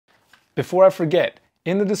Before I forget,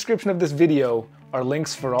 in the description of this video are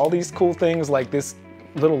links for all these cool things like this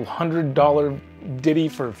little $100 ditty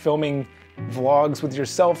for filming vlogs with your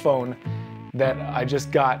cell phone that I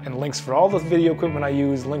just got, and links for all the video equipment I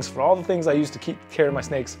use, links for all the things I use to keep care of my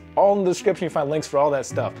snakes. All in the description, you find links for all that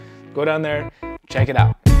stuff. Go down there, check it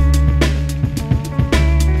out.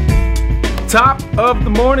 Top of the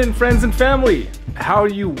morning, friends and family. How are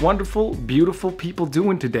you wonderful, beautiful people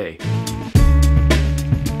doing today?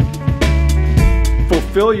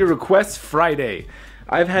 Fulfill your requests Friday.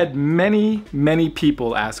 I've had many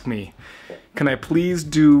people ask me, can I please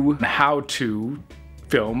do how to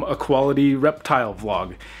film a quality reptile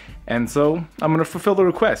vlog? And so I'm gonna fulfill the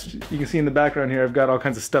request. You can see in the background here, I've got all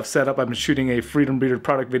kinds of stuff set up. I've been shooting a Freedom Breeder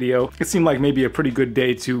product video. It seemed like maybe a pretty good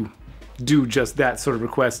day to do just that sort of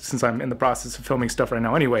request since I'm in the process of filming stuff right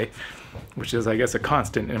now anyway, which is, I guess, a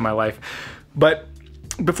constant in my life. But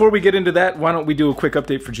before we get into that, why don't we do a quick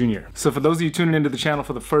update for Junior. So for those of you tuning into the channel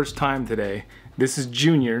for the first time today, this is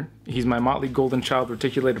Junior. He's my Motley Golden Child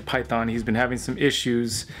Reticulated Python. He's been having some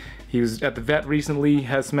issues. He was at the vet recently,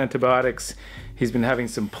 has some antibiotics. He's been having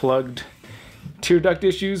some plugged tear duct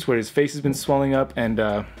issues where his face has been swelling up,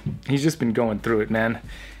 and he's just been going through it, man.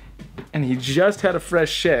 And he just had a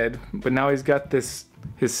fresh shed, but now he's got this,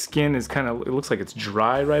 his skin is kind of, it looks like it's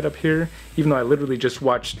dry right up here, even though I literally just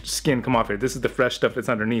watched skin come off here. This is the fresh stuff that's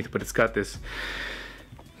underneath, but it's got this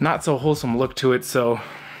not so wholesome look to it, so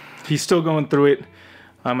he's still going through it.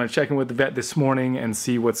 I'm gonna check in with the vet this morning and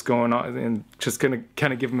see what's going on, and just gonna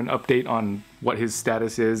kind of give him an update on what his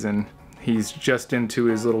status is. And he's just into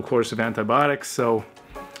his little course of antibiotics, so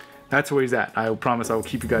that's where he's at. I promise I will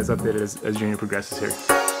keep you guys updated as Junior progresses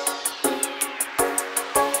here.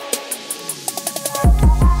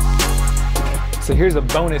 So here's a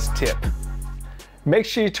bonus tip. Make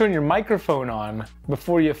sure you turn your microphone on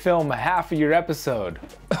before you film half of your episode.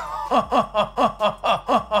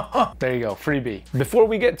 There you go, freebie. Before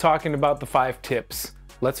we get talking about the 5 tips,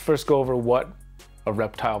 let's first go over what a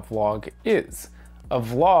reptile vlog is. A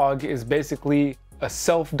vlog is basically a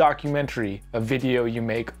self-documentary, a video you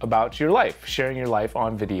make about your life, sharing your life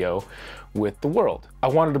on video with the world. I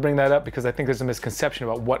wanted to bring that up because I think there's a misconception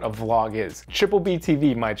about what a vlog is. Triple B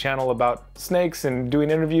TV, my channel about snakes and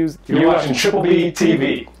doing interviews. You're watching Triple B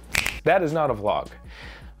TV. That is not a vlog.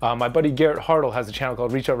 My buddy Garrett Hartle has a channel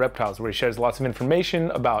called Reach Out Reptiles where he shares lots of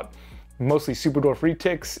information about mostly super dwarf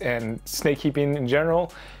retics and snake keeping in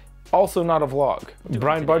general. Also not a vlog.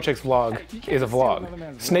 Brian Barczyk's vlog is a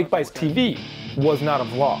vlog. Snake Bites TV was not a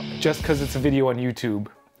vlog. Just because it's a video on YouTube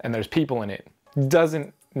and there's people in it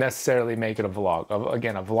doesn't necessarily make it a vlog.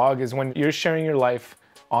 Again, a vlog is when you're sharing your life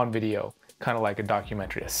on video, kind of like a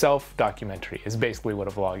documentary. A self-documentary is basically what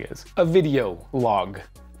a vlog is. A video log,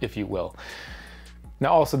 if you will.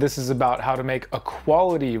 Now also, this is about how to make a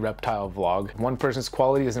quality reptile vlog. One person's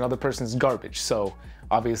quality is another person's garbage. So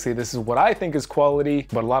obviously this is what I think is quality,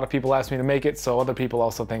 but a lot of people ask me to make it, so other people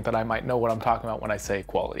also think that I might know what I'm talking about when I say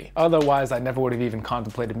quality. Otherwise, I never would have even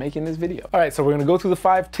contemplated making this video. All right, so we're gonna go through the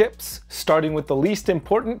 5 tips, starting with the least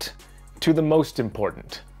important to the most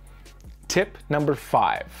important. Tip number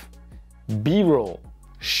 5, B-roll.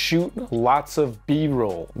 Shoot lots of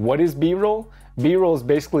B-roll. What is B-roll? B-roll is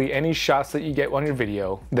basically any shots that you get on your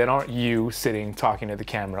video that aren't you sitting talking at the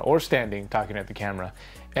camera or standing talking at the camera.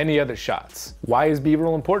 Any other shots. Why is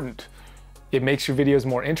B-roll important? It makes your videos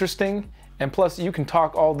more interesting, and plus you can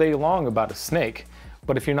talk all day long about a snake,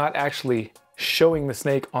 but if you're not actually showing the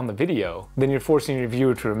snake on the video, then you're forcing your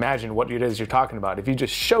viewer to imagine what it is you're talking about. If you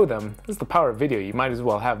just show them, this is the power of video, you might as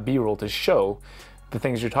well have B-roll to show the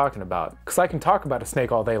things you're talking about. Because I can talk about a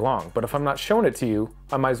snake all day long, but if I'm not showing it to you,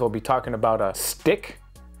 I might as well be talking about a stick,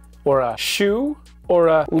 or a shoe, or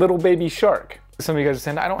a little baby shark. Some of you guys are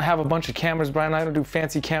saying, I don't have a bunch of cameras, Brian. I don't do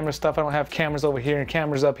fancy camera stuff. I don't have cameras over here and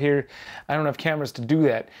cameras up here. I don't have cameras to do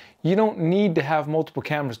that. You don't need to have multiple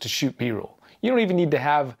cameras to shoot B-roll. You don't even need to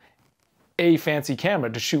have a fancy camera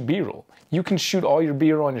to shoot B-roll. You can shoot all your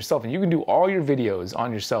B-roll on your cell phone. You can do all your videos on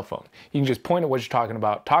your cell phone. You can just point at what you're talking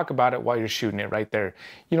about, talk about it while you're shooting it right there.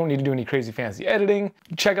 You don't need to do any crazy fancy editing.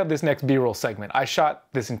 Check out this next B-roll segment. I shot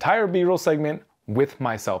this entire B-roll segment with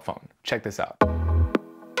my cell phone. Check this out.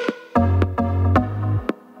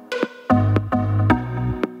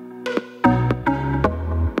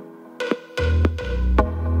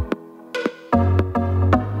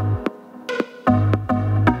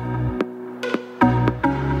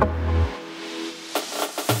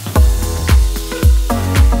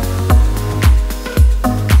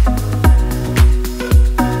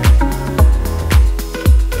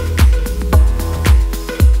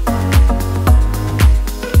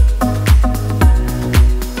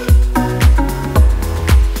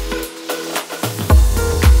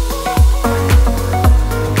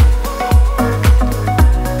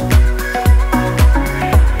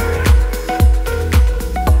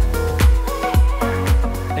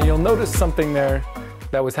 something there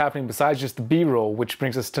that was happening besides just the B-roll, which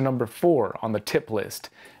brings us to number 4 on the tip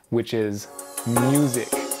list, which is music.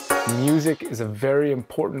 Music is a very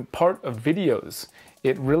important part of videos.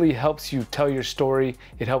 It really helps you tell your story.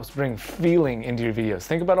 It helps bring feeling into your videos.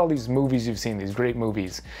 Think about all these movies you've seen, these great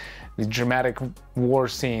movies, these dramatic war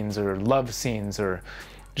scenes or love scenes or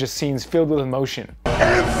just scenes filled with emotion.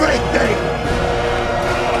 Everything!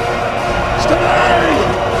 Stay!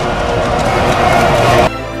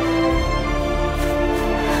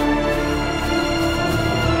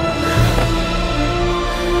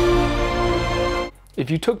 If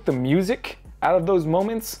you took the music out of those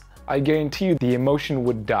moments, I guarantee you the emotion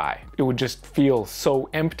would die. It would just feel so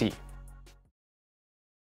empty.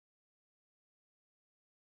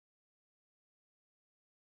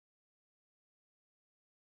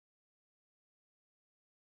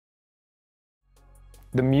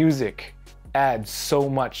 The music adds so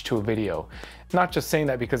much to a video. Not just saying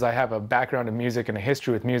that because I have a background in music and a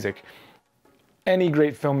history with music. Any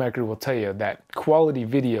great filmmaker will tell you that quality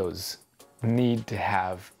videos need to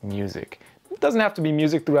have music. It doesn't have to be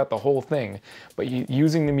music throughout the whole thing, but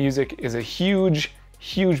using the music is a huge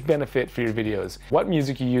benefit for your videos. What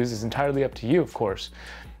music you use is entirely up to you, of course,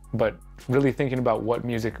 but really thinking about what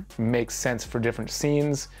music makes sense for different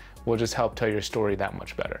scenes will just help tell your story that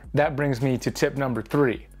much better. That brings me to tip number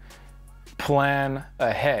 3. Plan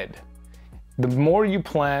ahead. The more you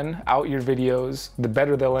plan out your videos, the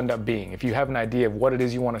better they'll end up being. If you have an idea of what it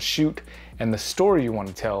is you want to shoot and the story you want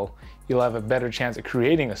to tell, you'll have a better chance at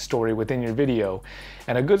creating a story within your video.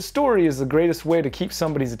 And a good story is the greatest way to keep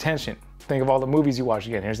somebody's attention. Think of all the movies you watch.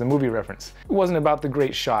 Again, here's the movie reference. It wasn't about the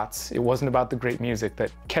great shots, it wasn't about the great music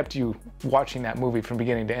that kept you watching that movie from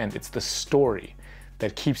beginning to end. It's the story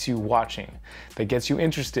that keeps you watching, that gets you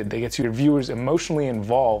interested, that gets your viewers emotionally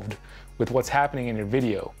involved with what's happening in your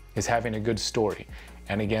video, is having a good story.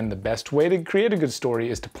 And again, the best way to create a good story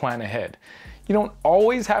is to plan ahead. You don't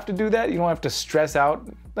always have to do that. You don't have to stress out.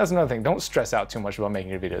 That's another thing. Don't stress out too much about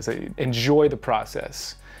making your videos. Enjoy the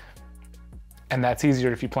process. And that's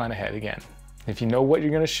easier if you plan ahead again. If you know what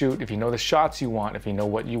you're going to shoot, if you know the shots you want, if you know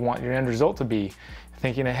what you want your end result to be,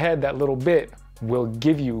 thinking ahead that little bit will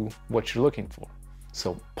give you what you're looking for.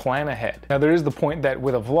 So plan ahead. Now there is the point that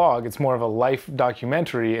with a vlog, it's more of a life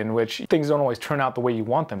documentary in which things don't always turn out the way you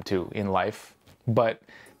want them to in life, but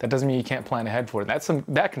that doesn't mean you can't plan ahead for it.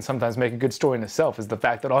 That can sometimes make a good story in itself, is the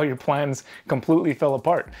fact that all your plans completely fell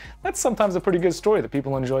apart. That's sometimes a pretty good story that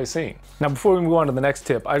people enjoy seeing. Now before we move on to the next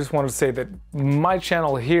tip, I just wanted to say that my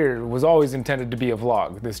channel here was always intended to be a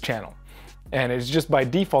vlog, this channel. And it's just by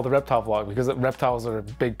default a reptile vlog because reptiles are a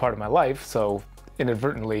big part of my life, so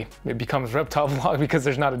inadvertently it becomes reptile vlog because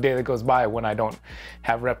there's not a day that goes by when I don't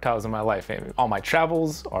have reptiles in my life. And all my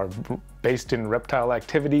travels are based in reptile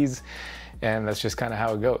activities, and that's just kind of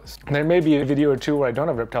how it goes. There may be a video or two where I don't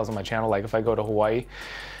have reptiles on my channel, like if I go to Hawaii,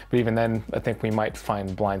 but even then I think we might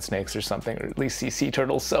find blind snakes or something, or at least see sea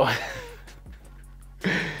turtles, so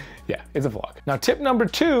yeah, it's a vlog. Now tip number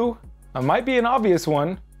 2 might be an obvious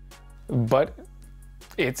one, but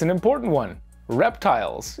it's an important one.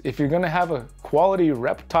 Reptiles. If you're gonna have a quality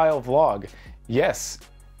reptile vlog, yes,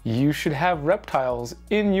 you should have reptiles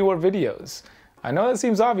in your videos. I know that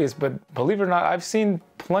seems obvious, but believe it or not, I've seen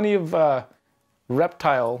plenty of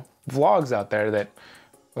reptile vlogs out there that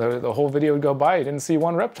the whole video would go by, you didn't see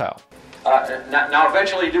one reptile. Now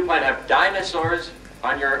eventually you do plan to have dinosaurs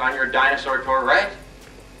on your dinosaur tour, right?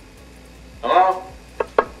 Hello?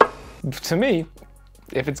 To me,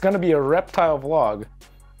 if it's gonna be a reptile vlog,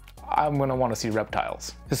 I'm gonna wanna see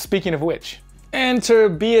reptiles. Speaking of which, enter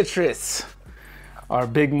Beatrice, our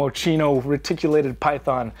big Moschino reticulated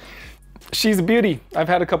python. She's a beauty. I've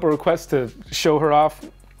had a couple requests to show her off,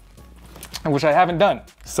 which I haven't done,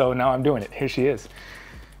 so now I'm doing it. Here she is.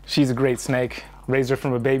 She's a great snake. Raised her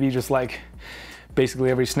from a baby, just like basically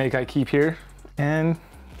every snake I keep here. And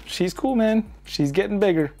she's cool, man. She's getting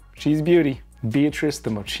bigger. She's beauty. Beatrice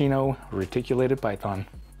the Moschino reticulated python.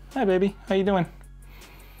 Hi, baby. How you doing?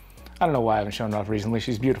 I don't know why I haven't shown her off recently.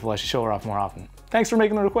 She's beautiful. I should show her off more often. Thanks for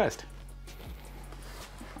making the request.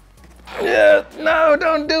 Yeah, no,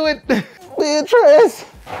 don't do it. Beatrice,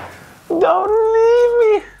 don't leave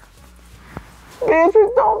me. Beatrice,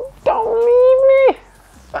 don't leave me.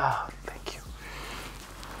 Oh, thank you.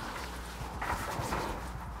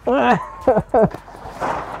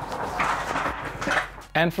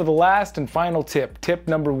 And for the last and final tip, tip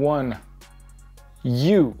number 1,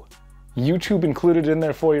 YouTube included in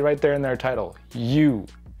there for you right there in their title. You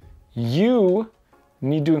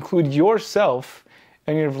need to include yourself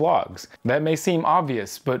in your vlogs. That may seem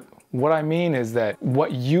obvious, but what I mean is that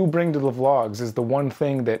what you bring to the vlogs is the one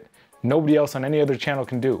thing that nobody else on any other channel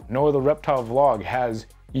can do. No other reptile vlog has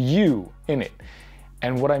you in it.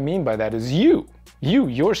 And what I mean by that is you,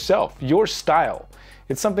 yourself, your style.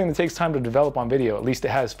 It's something that takes time to develop on video, at least it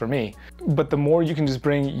has for me. But the more you can just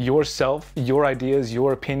bring yourself, your ideas,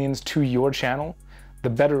 your opinions to your channel, the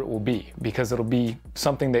better it will be, because it'll be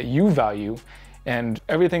something that you value. And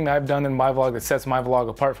everything that I've done in my vlog that sets my vlog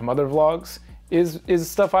apart from other vlogs is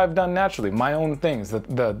stuff I've done naturally, my own things.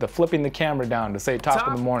 The flipping the camera down to say top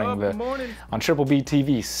of the morning, on Triple B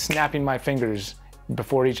TV, snapping my fingers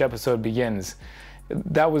before each episode begins.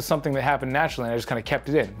 That was something that happened naturally, and I just kind of kept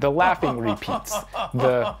it in. The laughing repeats,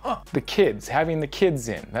 the kids, having the kids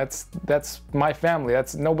in. That's my family.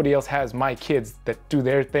 That's nobody else has my kids that do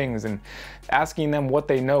their things, and asking them what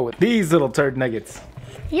they know. These little turd nuggets.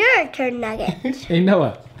 You're a turd nugget. Hey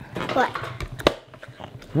Noah. What?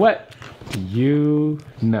 What do you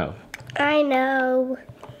know? I know.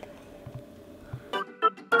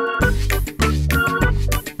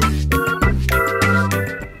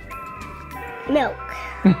 Milk.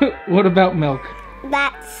 What about milk?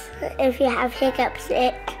 That's, if you have hiccups,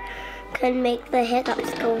 it could make the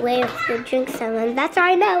hiccups go away if you drink some, and that's all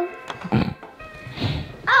I know.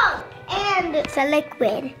 Oh, and it's a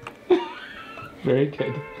liquid. Very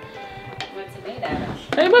good. What's it made out of?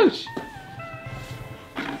 Hey Moosh!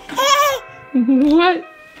 What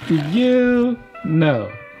do you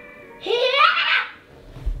know?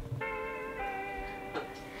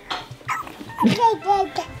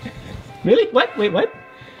 Really? What? Wait, what?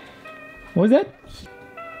 What was that?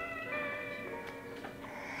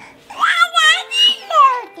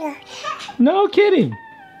 No kidding.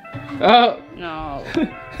 Oh. No.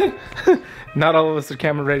 Not all of us are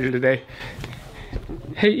camera ready today.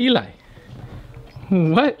 Hey Eli,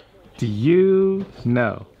 what do you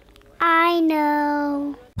know? I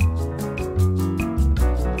know.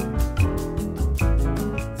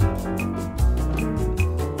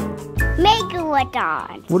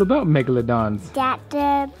 Megalodons. What about megalodons? That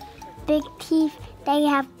the big teeth, they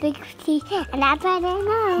have big teeth, and that's what I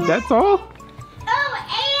know. That's all?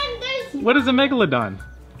 Oh, and there's... What is a megalodon?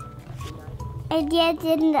 It gets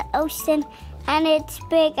in the ocean, and it's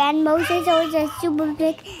big, and mosasaurs are super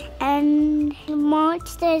big, and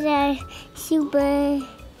monsters are super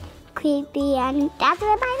creepy, and that's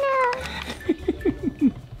what I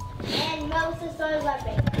know. And mosasaurs are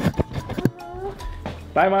big.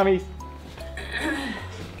 Bye, mommies.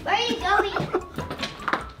 Where are you going?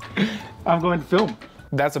 I'm going to film.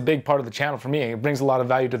 That's a big part of the channel for me. It brings a lot of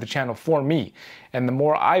value to the channel for me. And the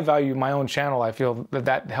more I value my own channel, I feel that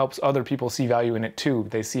that helps other people see value in it too.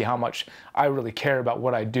 They see how much I really care about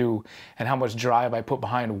what I do and how much drive I put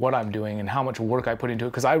behind what I'm doing and how much work I put into it,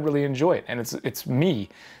 because I really enjoy it. And it's me,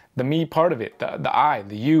 the me part of it, the I,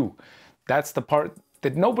 the you. That's the part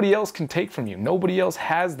that nobody else can take from you. Nobody else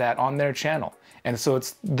has that on their channel. And so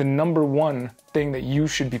it's the #1 thing that you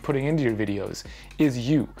should be putting into your videos is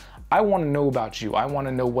you. I want to know about you. I want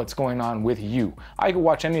to know what's going on with you. I could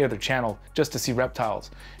watch any other channel just to see reptiles.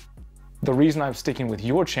 The reason I'm sticking with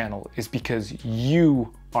your channel is because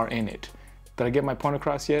you are in it. Did I get my point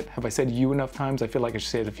across yet? Have I said you enough times? I feel like I should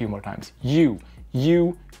say it a few more times. You.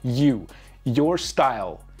 Your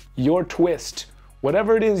style, your twist,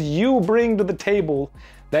 whatever it is you bring to the table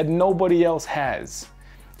that nobody else has.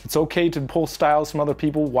 It's okay to pull styles from other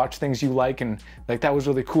people, watch things you like, and like, that was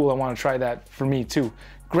really cool, I want to try that for me too.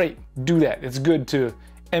 Great, do that. It's good to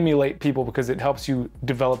emulate people because it helps you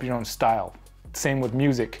develop your own style. Same with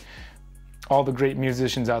music. All the great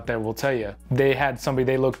musicians out there will tell you, they had somebody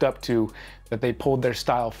they looked up to that they pulled their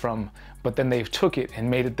style from, but then they took it and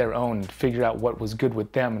made it their own, figured out what was good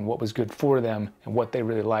with them and what was good for them and what they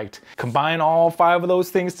really liked. Combine all 5 of those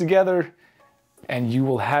things together, and you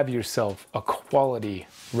will have yourself a quality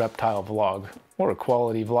reptile vlog, or a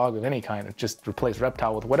quality vlog of any kind. Just replace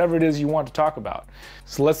reptile with whatever it is you want to talk about.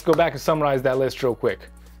 So let's go back and summarize that list real quick.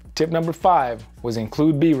 Tip number 5 was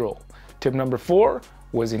include B-roll. Tip number 4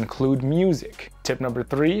 was include music. Tip number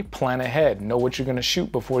 3, plan ahead. Know what you're gonna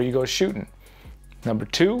shoot before you go shooting. Number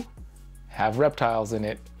 2, have reptiles in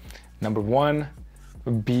it. Number 1,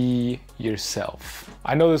 be yourself.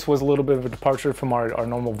 I know this was a little bit of a departure from our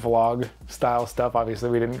normal vlog style stuff. Obviously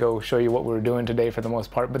we didn't go show you what we were doing today for the most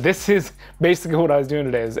part, but this is basically what I was doing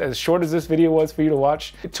today. As short as this video was for you to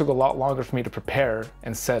watch, it took a lot longer for me to prepare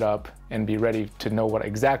and set up and be ready to know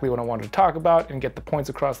exactly what I wanted to talk about and get the points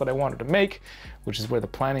across that I wanted to make, which is where the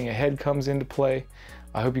planning ahead comes into play.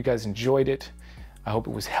 I hope you guys enjoyed it. I hope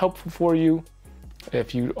it was helpful for you.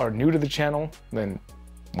 If you are new to the channel, then,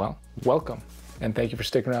 well, welcome. And thank you for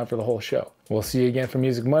sticking around for the whole show. We'll see you again for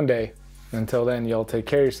Music Monday. Until then, y'all take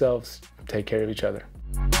care of yourselves, take care of each other.